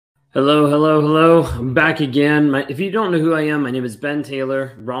Hello, hello, hello. I'm back again. If you don't know who I am, my name is Ben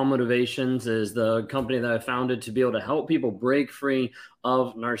Taylor. Raw Motivations is the company that I founded to be able to help people break free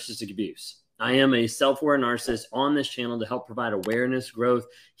of narcissistic abuse. I am a self-aware narcissist on this channel to help provide awareness, growth,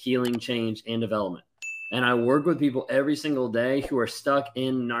 healing, change, and development. And I work with people every single day who are stuck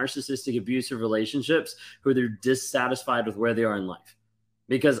in narcissistic abusive relationships, who they're dissatisfied with where they are in life.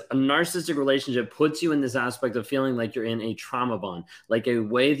 Because a narcissistic relationship puts you in this aspect of feeling like you're in a trauma bond, like a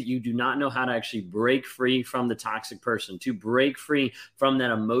way that you do not know how to actually break free from the toxic person, to break free from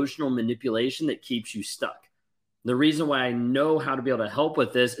that emotional manipulation that keeps you stuck. The reason why I know how to be able to help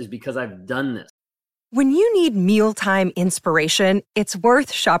with this is because I've done this. When you need mealtime inspiration, it's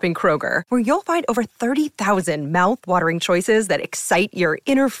worth shopping Kroger, where you'll find over 30,000 mouth-watering choices that excite your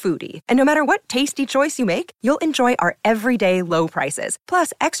inner foodie. And no matter what tasty choice you make, you'll enjoy our everyday low prices,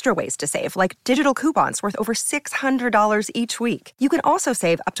 plus extra ways to save, like digital coupons worth over $600 each week. You can also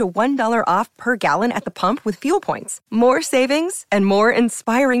save up to $1 off per gallon at the pump with fuel points. More savings and more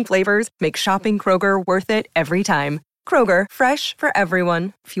inspiring flavors make shopping Kroger worth it every time. Kroger, fresh for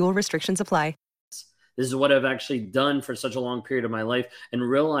everyone. Fuel restrictions apply. This is what I've actually done for such a long period of my life, and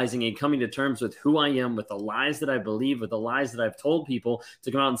realizing and coming to terms with who I am, with the lies that I believe, with the lies that I've told people,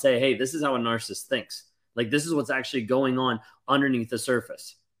 to come out and say, hey, this is how a narcissist thinks. Like, this is what's actually going on underneath the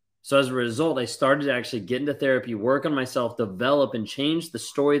surface. So as a result, I started to actually get into therapy, work on myself, develop and change the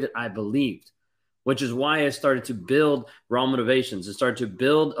story that I believed, which is why I started to build Raw Motivations and start to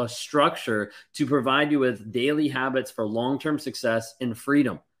build a structure to provide you with daily habits for long-term success and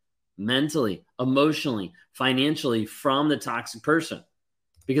freedom, mentally, emotionally, financially, from the toxic person.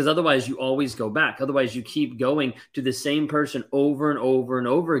 Because otherwise you always go back. Otherwise you keep going to the same person over and over and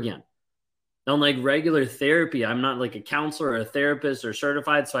over again. Now, like regular therapy, I'm not like a counselor or a therapist or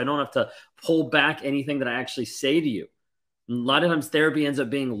certified, so I don't have to pull back anything that I actually say to you. And a lot of times therapy ends up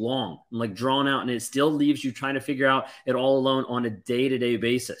being long and like drawn out, and it still leaves you trying to figure out it all alone on a day-to-day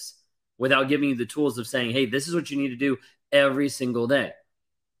basis without giving you the tools of saying, hey, this is what you need to do every single day.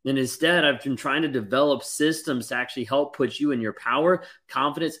 And instead, I've been trying to develop systems to actually help put you in your power,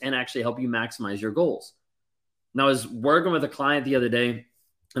 confidence, and actually help you maximize your goals. Now, I was working with a client the other day,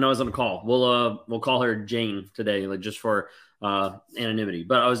 and I was on a call. We'll call her Jane today, like just for anonymity.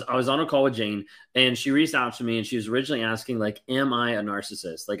 But I was on a call with Jane, and she reached out to me, and she was originally asking, like, am I a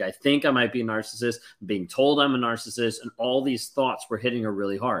narcissist? Like, I think I might be a narcissist, I'm being told I'm a narcissist, and all these thoughts were hitting her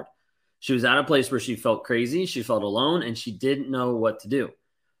really hard. She was at a place where she felt crazy, she felt alone, and she didn't know what to do.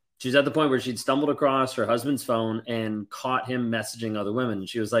 She was at the point where she'd stumbled across her husband's phone and caught him messaging other women. And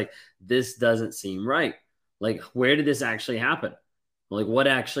she was like, this doesn't seem right. Like, where did this actually happen? Like, what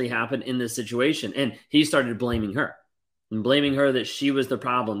actually happened in this situation? And he started blaming her and blaming her that she was the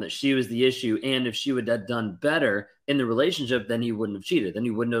problem, that she was the issue. And if she would have done better in the relationship, then he wouldn't have cheated. Then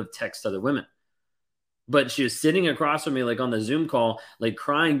he wouldn't have texted other women. But she was sitting across from me, like on the Zoom call, like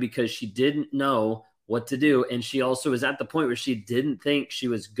crying because she didn't know what to do. And she also was at the point where she didn't think she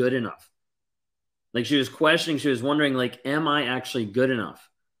was good enough. Like, she was questioning, she was wondering, like, am I actually good enough?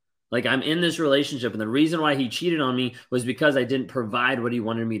 Like, I'm in this relationship, and the reason why he cheated on me was because I didn't provide what he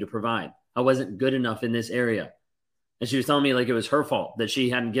wanted me to provide. I wasn't good enough in this area. And she was telling me like it was her fault, that she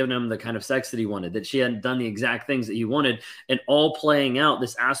hadn't given him the kind of sex that he wanted, that she hadn't done the exact things that he wanted, and all playing out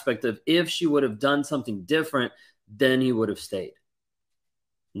this aspect of if she would have done something different, then he would have stayed.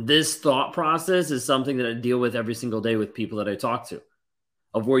 This thought process is something that I deal with every single day with people that I talk to,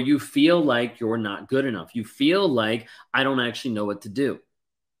 of where you feel like you're not good enough. You feel like I don't actually know what to do.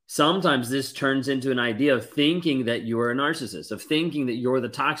 Sometimes this turns into an idea of thinking that you are a narcissist, of thinking that you're the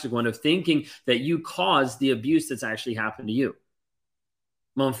toxic one, of thinking that you caused the abuse that's actually happened to you.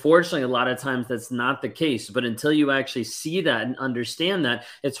 Well, unfortunately, a lot of times that's not the case. But until you actually see that and understand that,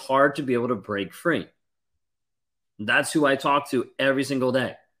 it's hard to be able to break free. That's who I talk to every single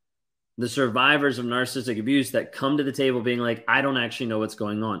day. The survivors of narcissistic abuse that come to the table being like, I don't actually know what's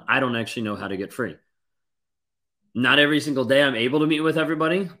going on. I don't actually know how to get free. Not every single day I'm able to meet with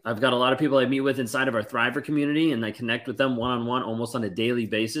everybody. I've got a lot of people I meet with inside of our Thriver community, and I connect with them one-on-one almost on a daily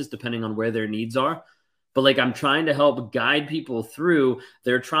basis, depending on where their needs are. But like, I'm trying to help guide people through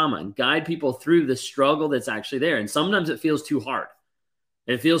their trauma and guide people through the struggle that's actually there. And sometimes it feels too hard.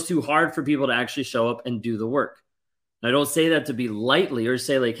 It feels too hard for people to actually show up and do the work. I don't say that to be lightly or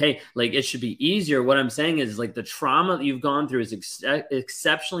say like, hey, like it should be easier. What I'm saying is like the trauma that you've gone through is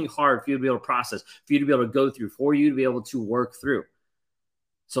exceptionally hard for you to be able to process, for you to be able to go through, for you to be able to work through.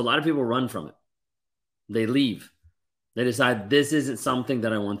 So a lot of people run from it. They leave. They decide this isn't something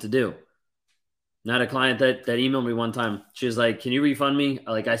that I want to do. I had a client that emailed me one time. She was like, can you refund me?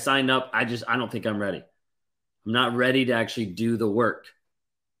 Like, I signed up. I don't think I'm ready. I'm not ready to actually do the work.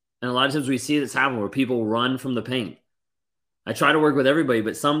 And a lot of times we see this happen where people run from the pain. I try to work with everybody,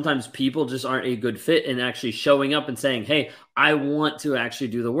 but sometimes people just aren't a good fit in actually showing up and saying, hey, I want to actually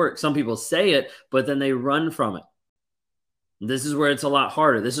do the work. Some people say it, but then they run from it. This is where it's a lot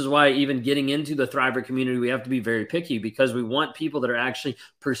harder. This is why even getting into the Thriver community, we have to be very picky, because we want people that are actually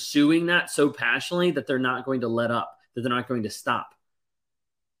pursuing that so passionately that they're not going to let up, that they're not going to stop.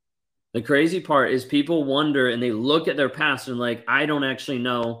 The crazy part is people wonder and they look at their past and like, I don't actually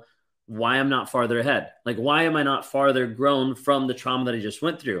know why I'm not farther ahead. Like, why am I not farther grown from the trauma that I just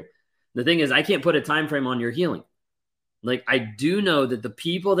went through? The thing is, I can't put a time frame on your healing. Like, I do know that the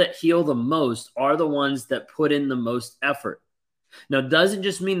people that heal the most are the ones that put in the most effort. Now, it doesn't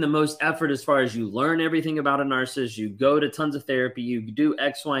just mean the most effort as far as you learn everything about a narcissist, you go to tons of therapy, you do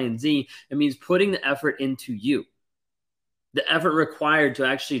X, Y, and Z. It means putting the effort into you. The effort required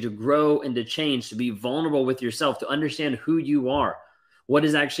to grow and to change, to be vulnerable with yourself, to understand who you are, what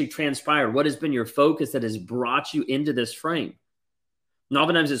has actually transpired, what has been your focus that has brought you into this frame. And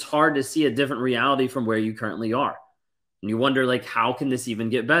oftentimes it's hard to see a different reality from where you currently are. And you wonder, like, how can this even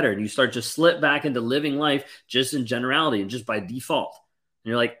get better? And you start to slip back into living life just in generality and just by default. And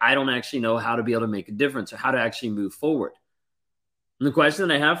you're like, I don't actually know how to be able to make a difference or how to actually move forward. And the question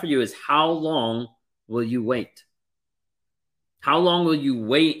that I have for you is, how long will you wait? How long will you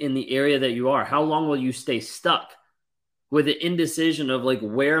wait in the area that you are? How long will you stay stuck with the indecision of, like,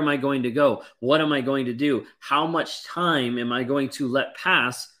 where am I going to go? What am I going to do? How much time am I going to let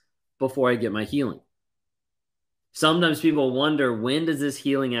pass before I get my healing? Sometimes people wonder, when does this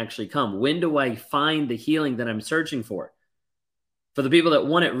healing actually come? When do I find the healing that I'm searching for? For the people that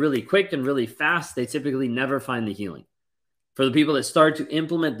want it really quick and really fast, they typically never find the healing. For the people that start to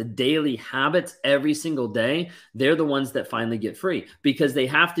implement the daily habits every single day, they're the ones that finally get free, because they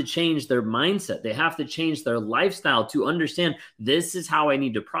have to change their mindset. They have to change their lifestyle to understand, this is how I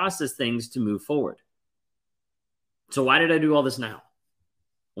need to process things to move forward. So why did I do all this now?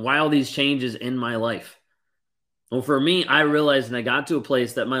 Why all these changes in my life? Well, for me, I realized, and I got to a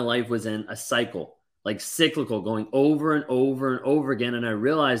place that my life was in a cycle, like cyclical, going over and over and over again. And I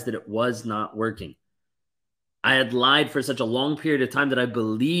realized that it was not working. I had lied for such a long period of time that I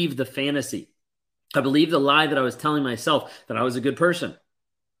believed the fantasy. I believed the lie that I was telling myself, that I was a good person,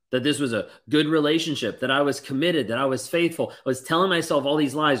 that this was a good relationship, that I was committed, that I was faithful. I was telling myself all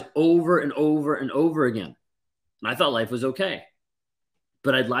these lies over and over and over again. And I thought life was okay.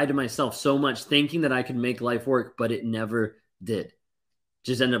 But I'd lied to myself so much, thinking that I could make life work, but it never did.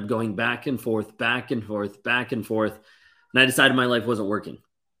 Just ended up going back and forth, back and forth, back and forth. And I decided my life wasn't working.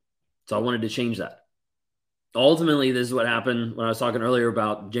 So I wanted to change that. Ultimately, this is what happened when I was talking earlier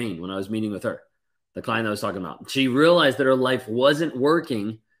about Jane, when I was meeting with her, the client I was talking about. She realized that her life wasn't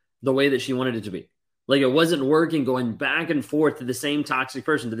working the way that she wanted it to be. Like, it wasn't working, going back and forth to the same toxic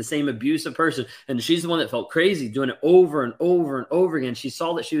person, to the same abusive person. And she's the one that felt crazy doing it over and over and over again. She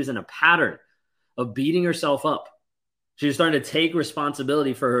saw that she was in a pattern of beating herself up. She was starting to take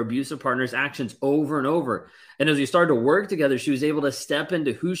responsibility for her abusive partner's actions over and over. And as we started to work together, she was able to step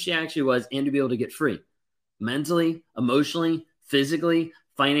into who she actually was and to be able to get free. Mentally, emotionally, physically,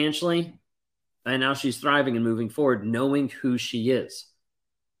 financially. And now she's thriving and moving forward, knowing who she is.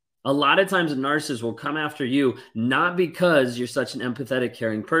 A lot of times a narcissist will come after you, not because you're such an empathetic,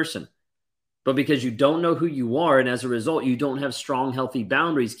 caring person, but because you don't know who you are. And as a result, you don't have strong, healthy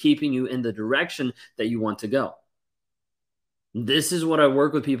boundaries keeping you in the direction that you want to go. This is what I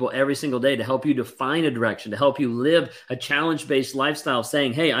work with people every single day, to help you define a direction, to help you live a challenge-based lifestyle,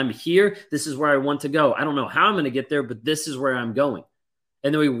 saying, hey, I'm here. This is where I want to go. I don't know how I'm going to get there, but this is where I'm going.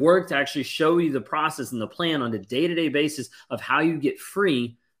 And then we work to actually show you the process and the plan on a day-to-day basis of how you get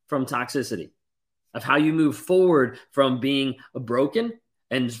free from toxicity, of how you move forward from being broken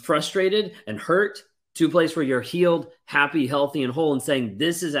and frustrated and hurt to a place where you're healed, happy, healthy, and whole, and saying,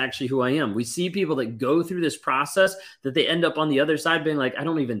 this is actually who I am. We see people that go through this process that they end up on the other side being like, I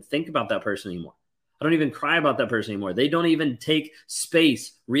don't even think about that person anymore. I don't even cry about that person anymore. They don't even take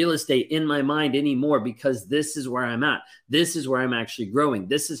space, real estate in my mind anymore, because this is where I'm at. This is where I'm actually growing.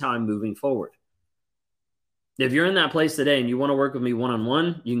 This is how I'm moving forward. If you're in that place today and you want to work with me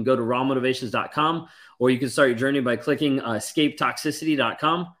one-on-one, you can go to rawmotivations.com, or you can start your journey by clicking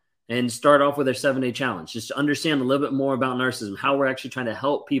escapetoxicity.com. and start off with our 7-day challenge, just to understand a little bit more about narcissism, how we're actually trying to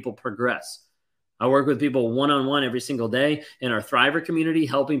help people progress. I work with people one-on-one every single day in our Thriver community,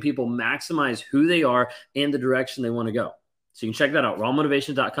 helping people maximize who they are and the direction they want to go. So you can check that out,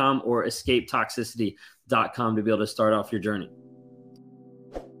 rawmotivations.com or escapetoxicity.com, to be able to start off your journey.